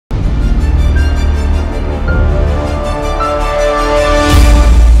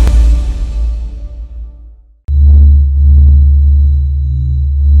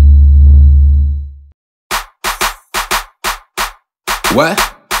What?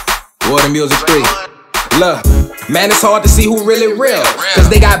 WohdayMusik3. Look, man, it's hard to see who really real, cause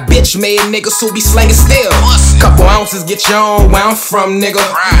they got bitch-made niggas who be slanging still. Couple ounces get you on where I'm from, nigga.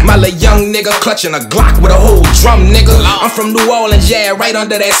 My little young nigga clutching a Glock with a whole drum, nigga. I'm from New Orleans, yeah, right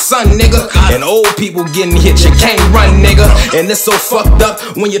under that sun, nigga. And old people getting hit, you can't run, nigga. And it's so fucked up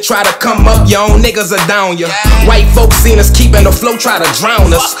when you try to come up, your own niggas are down ya. White folks seen us keeping the flow, try to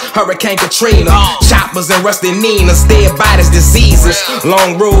drown us. Hurricane Katrina, choppers and rusty Ninas, dead bodies, diseases.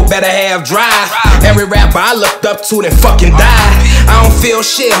 Long road, better have drive. Every rapper I looked up to then fucking died. I don't feel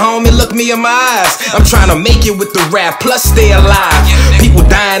shit, homie, look me in my eyes. I'm trying to make it with the rap, plus stay alive. People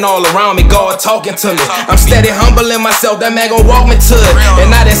dying all around me, God talking to me. I'm steady humbling myself, that man gon' walk me to it. And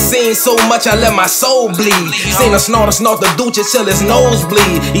I done seen so much, I let my soul bleed. Seen a snort the doochie till his nose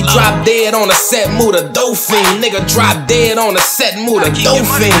bleed. He dropped dead on the set, move the dope fiend. Nigga dropped dead on the set, move the dope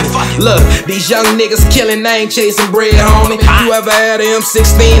fiend. Look, these young niggas killing, they ain't chasing bread, homie. You ever had an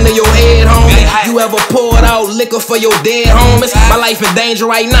M16 in your head, homie? You ever poured out liquor for your dead homies? My life in danger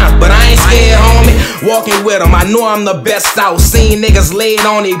right now, but I ain't scared, homie. Walking with them, I know I'm the best out. Seen niggas laid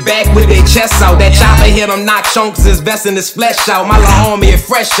on their back with their chests out. That chopper hit them, knock chunks, his vest and his flesh out. My little homie is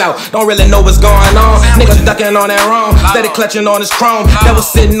fresh out, don't really know what's going on. Niggas ducking on that wrong, steady clutching on his chrome. Never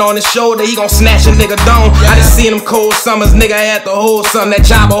sitting on his shoulder, he gon' snatch a nigga dome. I done seen them cold summers, nigga had to hold something. That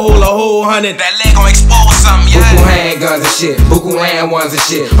chopper hold a whole 100, that leg gon' expose something, yeah. Bukoo handguns and shit, Bukoo hand ones and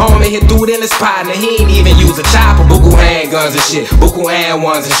shit. Homie hit dude in his partner, he ain't even use a chopper. Bukoo handguns and shit, Bukoo hand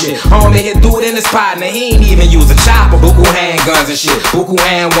ones and shit. Homie hit dude in his partner, he ain't even use a chopper. Bukoo handguns and shit, Bukoo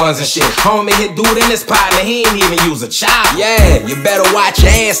hand ones and shit. Homie hit dude in his partner, he ain't even use a chopper. Yeah, you better watch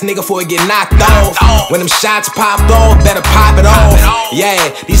your ass, nigga, before it get knocked off. When them shots popped off, better pop it off. Yeah,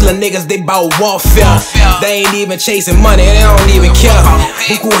 these little niggas, they bout warfare. They ain't even chasing money, they don't even care.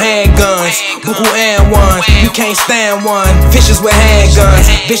 Bukoo handguns, Bukoo hand ones, you can't stand one. Vicious with handguns,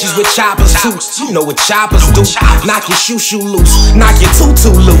 vicious with choppers too. You know what choppers do, knock your shoe loose, knock your tutu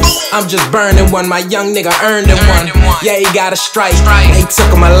loose. I'm just burning one, my young nigga earned him one. Yeah, he got a strike, they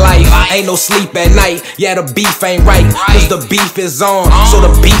took him a life. Ain't no sleep at night, yeah, the beef ain't right, cause the beef is on, so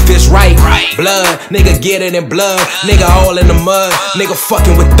the beef is right. Blood, nigga get it in blood, nigga all in the mud, nigga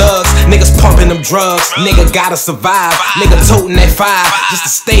fucking with thugs, niggas pumping them drugs, nigga gotta survive, nigga toting that fire just to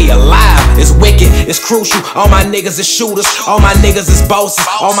stay alive. It's wicked, it's crucial, all my niggas is shooters, all my niggas is bosses,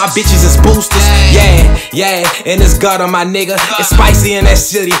 all my bitches is boosters. Yeah, and it's gutter, my nigga, it's spicy in that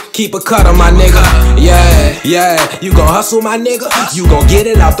city, keep a cutter, my nigga. Yeah, you gon' hustle, my nigga, you gon' get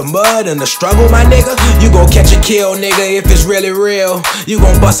it out the mud and the struggle, my nigga. You gon' catch a kill, nigga, if it's really real. You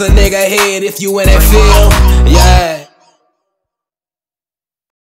gon' bust a nigga head if you in that field.